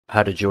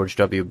How did George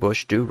W.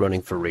 Bush do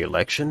running for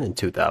re-election in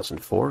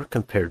 2004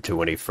 compared to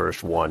when he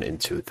first won in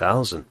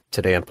 2000?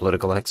 Today on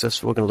Political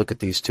Access, we're going to look at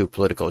these two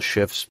political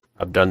shifts.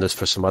 I've done this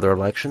for some other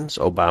elections,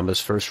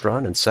 Obama's first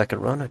run and second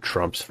run,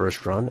 Trump's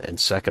first run and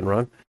second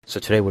run. So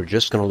today we're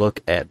just going to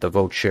look at the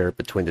vote share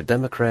between the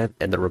Democrat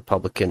and the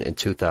Republican in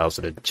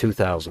 2000 and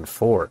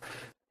 2004.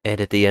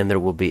 And at the end there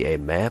will be a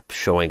map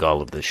showing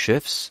all of the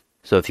shifts.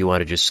 So if you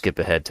want to just skip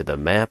ahead to the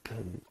map,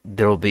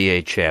 there will be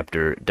a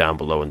chapter down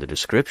below in the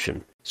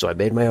description. So I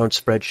made my own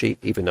spreadsheet,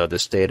 even though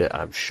this data,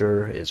 I'm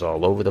sure, is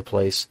all over the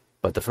place.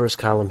 But the first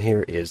column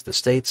here is the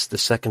states. The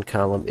second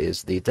column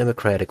is the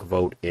Democratic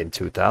vote in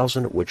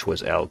 2000, which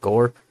was Al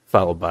Gore,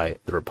 followed by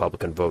the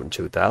Republican vote in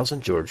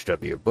 2000, George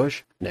W.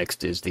 Bush.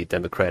 Next is the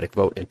Democratic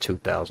vote in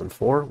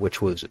 2004,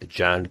 which was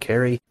John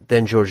Kerry.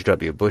 Then George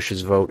W.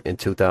 Bush's vote in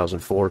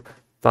 2004,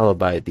 followed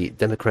by the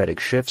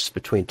Democratic shifts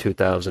between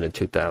 2000 and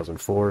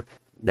 2004.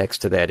 Next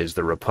to that is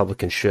the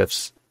Republican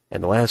shifts.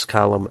 And the last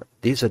column,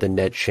 these are the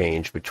net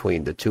change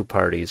between the two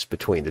parties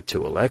between the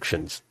two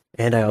elections.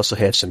 And I also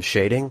have some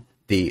shading.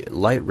 The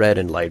light red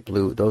and light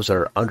blue, those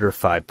are under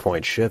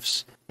 5-point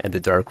shifts. And the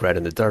dark red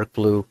and the dark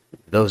blue,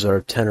 those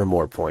are 10 or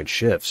more point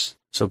shifts.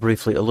 So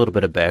briefly, a little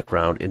bit of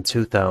background. In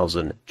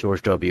 2000,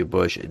 George W.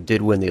 Bush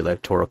did win the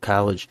Electoral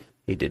College.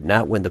 He did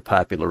not win the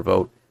popular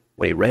vote.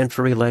 When he ran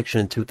for re-election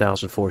in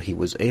 2004, he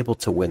was able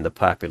to win the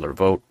popular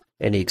vote,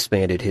 and he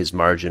expanded his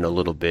margin a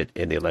little bit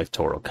in the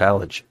Electoral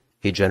College.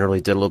 He generally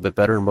did a little bit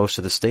better in most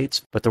of the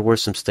states, but there were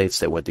some states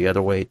that went the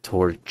other way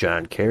toward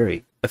John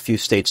Kerry. A few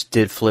states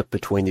did flip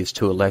between these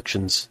two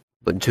elections,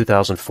 but in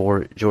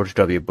 2004, George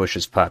W.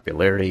 Bush's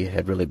popularity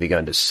had really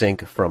begun to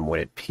sink from when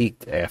it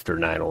peaked after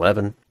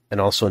 9/11. And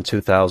also in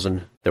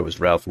 2000, there was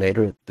Ralph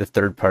Nader, the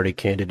third-party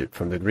candidate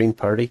from the Green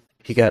Party.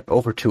 He got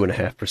over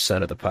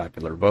 2.5% of the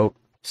popular vote.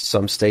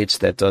 Some states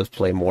that does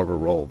play more of a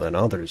role than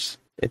others.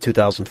 In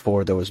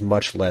 2004, there was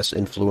much less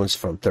influence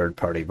from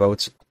third-party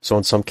votes, so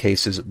in some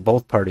cases,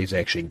 both parties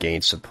actually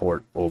gained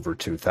support over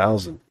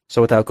 2000.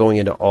 So without going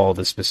into all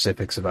the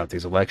specifics about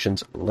these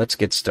elections, let's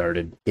get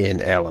started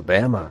in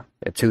Alabama.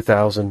 In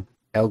 2000,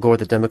 Al Gore,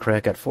 the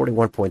Democrat, got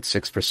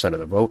 41.6% of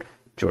the vote.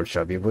 George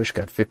W. Bush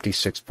got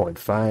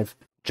 56.5%.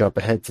 Jump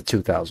ahead to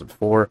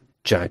 2004.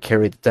 John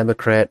Kerry, the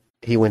Democrat,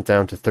 he went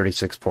down to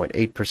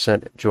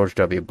 36.8%. George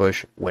W.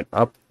 Bush went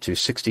up to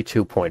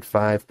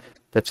 62.5%.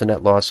 That's a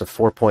net loss of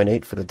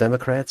 4.8 for the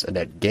Democrats, a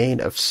net gain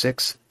of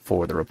 6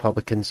 for the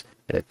Republicans,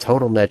 and a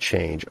total net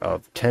change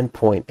of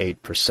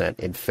 10.8%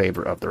 in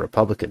favor of the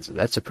Republicans.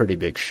 That's a pretty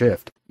big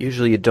shift.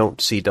 Usually you don't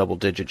see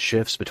double-digit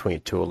shifts between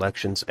two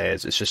elections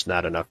as it's just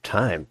not enough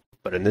time.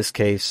 But in this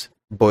case,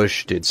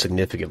 Bush did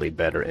significantly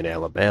better in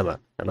Alabama.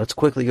 And let's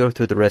quickly go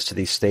through the rest of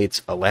these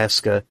states.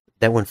 Alaska,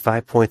 that went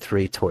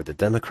 5.3 toward the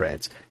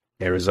Democrats.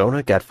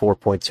 Arizona got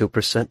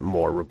 4.2%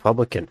 more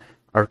Republican.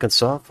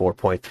 Arkansas,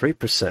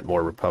 4.3%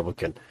 more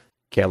Republican.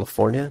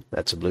 California,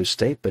 that's a blue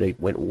state, but it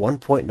went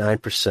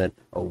 1.9%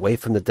 away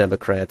from the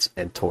Democrats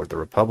and toward the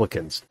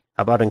Republicans.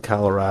 How about in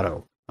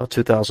Colorado? Well,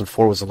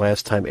 2004 was the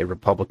last time a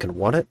Republican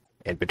won it,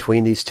 and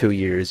between these 2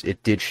 years,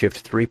 it did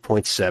shift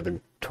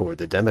 3.7 toward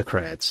the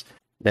Democrats.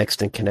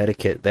 Next in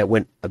Connecticut, that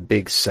went a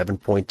big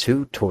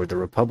 7.2 toward the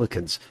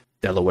Republicans.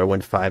 Delaware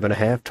went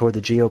 5.5 toward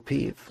the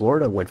GOP.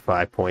 Florida went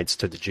 5 points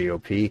to the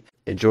GOP.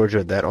 In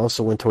Georgia, that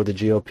also went toward the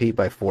GOP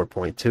by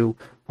 4.2.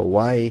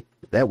 Hawaii,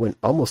 that went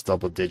almost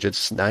double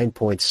digits,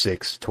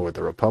 9.6 toward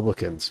the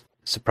Republicans.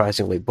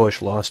 Surprisingly,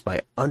 Bush lost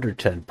by under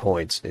 10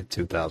 points in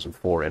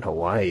 2004 in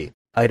Hawaii.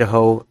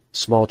 Idaho,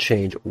 small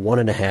change,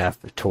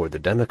 1.5 toward the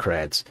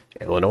Democrats.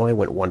 Illinois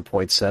went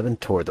 1.7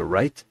 toward the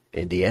right.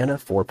 Indiana,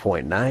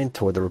 4.9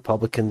 toward the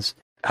Republicans.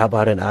 How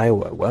about in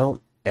Iowa?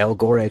 Well, Al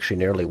Gore actually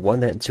narrowly won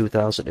that in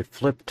 2000. It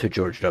flipped to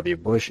George W.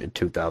 Bush in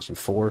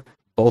 2004.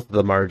 Both of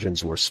the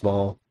margins were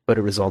small, but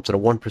it resulted in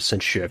a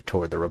 1% shift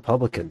toward the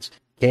Republicans.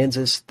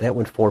 Kansas, that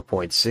went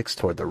 4.6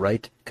 toward the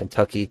right.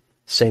 Kentucky,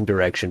 same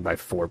direction by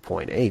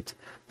 4.8.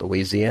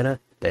 Louisiana,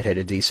 that had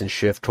a decent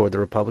shift toward the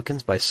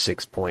Republicans by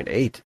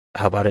 6.8.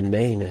 How about in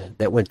Maine?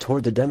 That went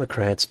toward the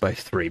Democrats by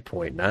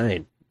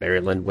 3.9.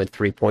 Maryland went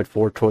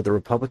 3.4 toward the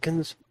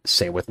Republicans.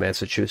 Same with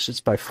Massachusetts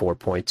by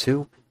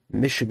 4.2.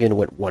 Michigan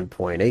went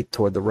 1.8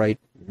 toward the right.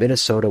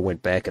 Minnesota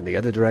went back in the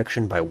other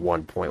direction by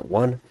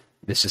 1.1.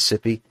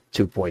 Mississippi,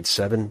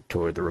 2.7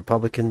 toward the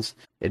Republicans.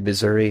 In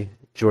Missouri,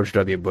 George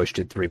W. Bush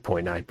did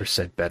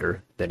 3.9%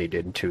 better than he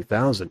did in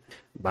 2000.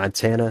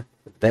 Montana,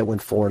 that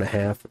went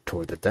 4.5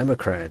 toward the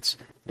Democrats.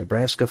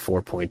 Nebraska,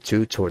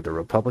 4.2 toward the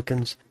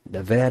Republicans.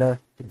 Nevada,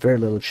 very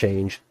little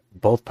change.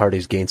 Both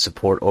parties gained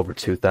support over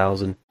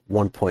 2000.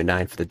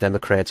 1.9 for the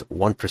Democrats,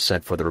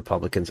 1% for the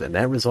Republicans, and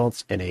that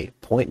results in a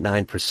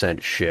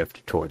 0.9%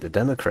 shift toward the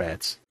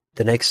Democrats.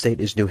 The next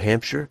state is New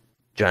Hampshire.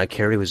 John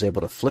Kerry was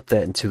able to flip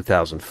that in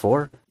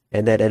 2004,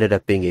 and that ended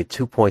up being a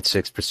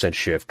 2.6%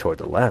 shift toward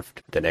the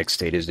left. The next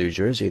state is New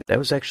Jersey. That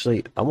was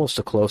actually almost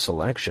a close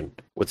election,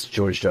 with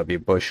George W.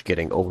 Bush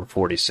getting over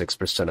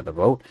 46% of the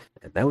vote,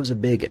 and that was a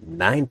big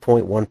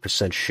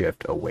 9.1%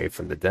 shift away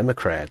from the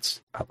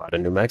Democrats. How about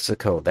in New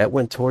Mexico? That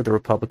went toward the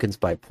Republicans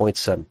by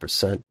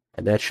 0.7%.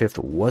 and that shift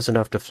was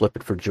enough to flip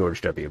it for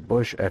George W.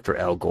 Bush after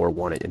Al Gore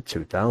won it in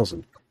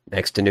 2000.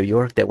 Next in New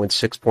York, that went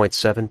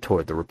 6.7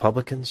 toward the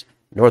Republicans.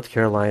 North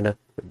Carolina,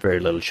 very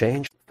little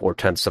change,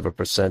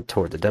 0.4%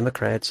 toward the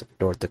Democrats.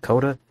 North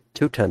Dakota,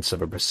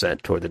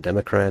 0.2% toward the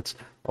Democrats.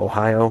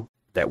 Ohio,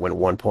 that went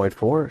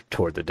 1.4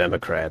 toward the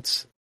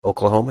Democrats.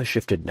 Oklahoma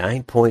shifted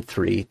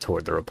 9.3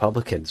 toward the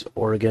Republicans.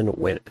 Oregon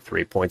went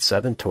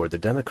 3.7 toward the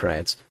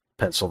Democrats.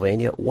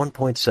 Pennsylvania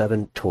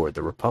 1.7 toward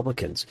the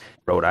Republicans.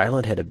 Rhode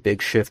Island had a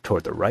big shift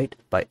toward the right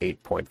by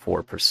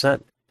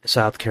 8.4%.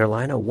 South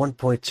Carolina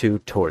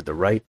 1.2 toward the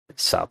right.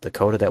 South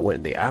Dakota, that went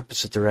in the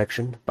opposite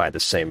direction by the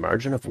same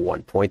margin of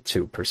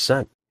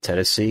 1.2%.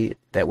 Tennessee,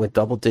 that went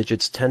double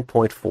digits,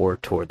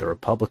 10.4 toward the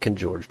Republican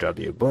George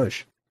W.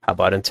 Bush. How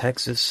about in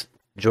Texas?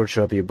 George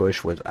W.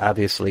 Bush was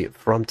obviously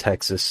from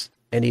Texas,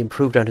 and he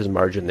improved on his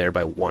margin there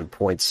by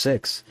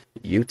 1.6.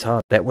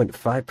 Utah, that went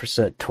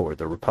 5% toward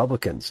the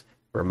Republicans.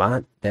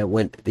 Vermont, that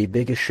went the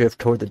biggest shift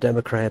toward the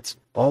Democrats,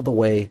 all the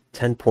way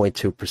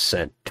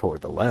 10.2%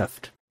 toward the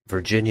left.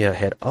 Virginia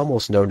had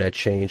almost no net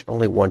change,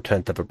 only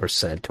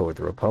 0.1% toward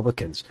the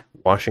Republicans.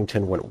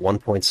 Washington went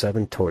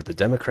 1.7 toward the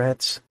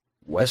Democrats.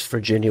 West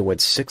Virginia went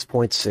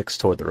 6.6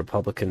 toward the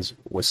Republicans.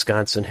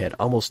 Wisconsin had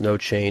almost no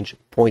change,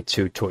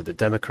 0.2 toward the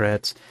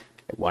Democrats.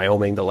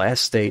 Wyoming, the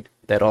last state,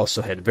 that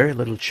also had very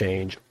little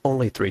change,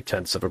 only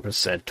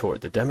 0.3%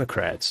 toward the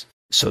Democrats.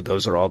 So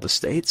those are all the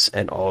states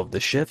and all of the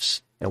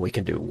shifts. And we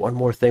can do one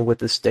more thing with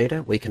this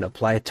data. We can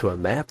apply it to a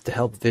map to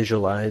help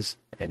visualize.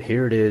 And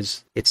here it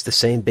is. It's the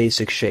same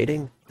basic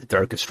shading. The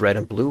darkest red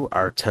and blue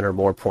are 10 or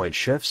more point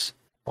shifts,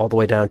 all the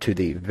way down to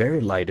the very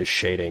lightest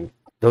shading.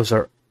 Those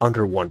are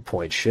under 1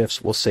 point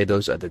shifts. We'll say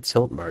those are the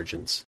tilt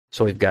margins.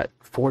 So we've got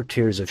 4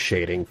 tiers of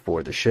shading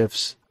for the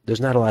shifts.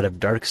 There's not a lot of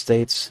dark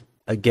states,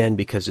 again,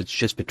 because it's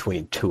just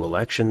between 2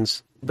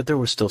 elections, but there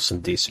were still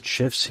some decent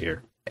shifts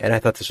here. And I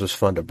thought this was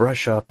fun to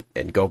brush up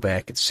and go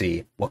back and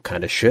see what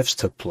kind of shifts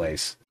took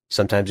place.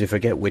 Sometimes you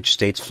forget which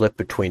states flip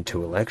between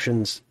 2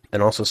 elections,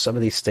 and also some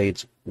of these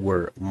states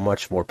were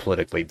much more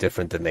politically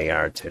different than they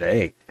are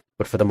today.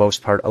 But for the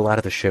most part, a lot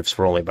of the shifts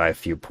were only by a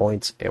few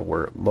points and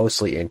were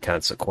mostly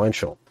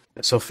inconsequential.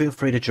 So feel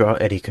free to draw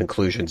any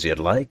conclusions you'd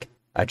like.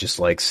 I just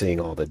like seeing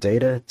all the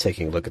data,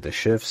 taking a look at the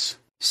shifts,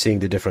 seeing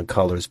the different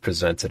colors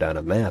presented on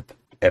a map.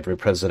 Every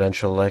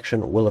presidential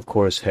election will of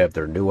course have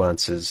their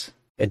nuances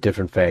and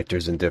different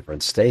factors in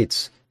different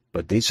states.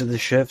 But these are the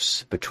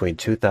shifts between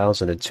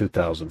 2000 and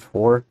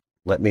 2004.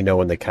 Let me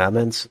know in the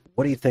comments,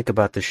 what do you think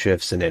about the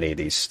shifts in any of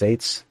these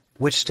states?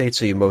 Which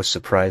states are you most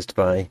surprised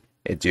by?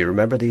 And do you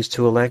remember these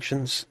 2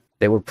 elections?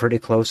 They were pretty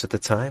close at the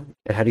time.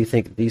 And how do you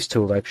think these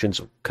 2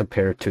 elections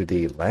compare to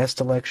the last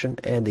election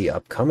and the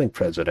upcoming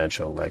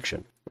presidential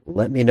election?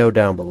 Let me know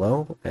down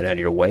below. And on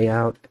your way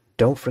out,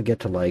 don't forget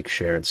to like,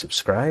 share, and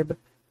subscribe.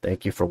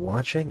 Thank you for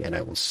watching, and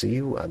I will see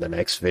you on the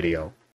next video.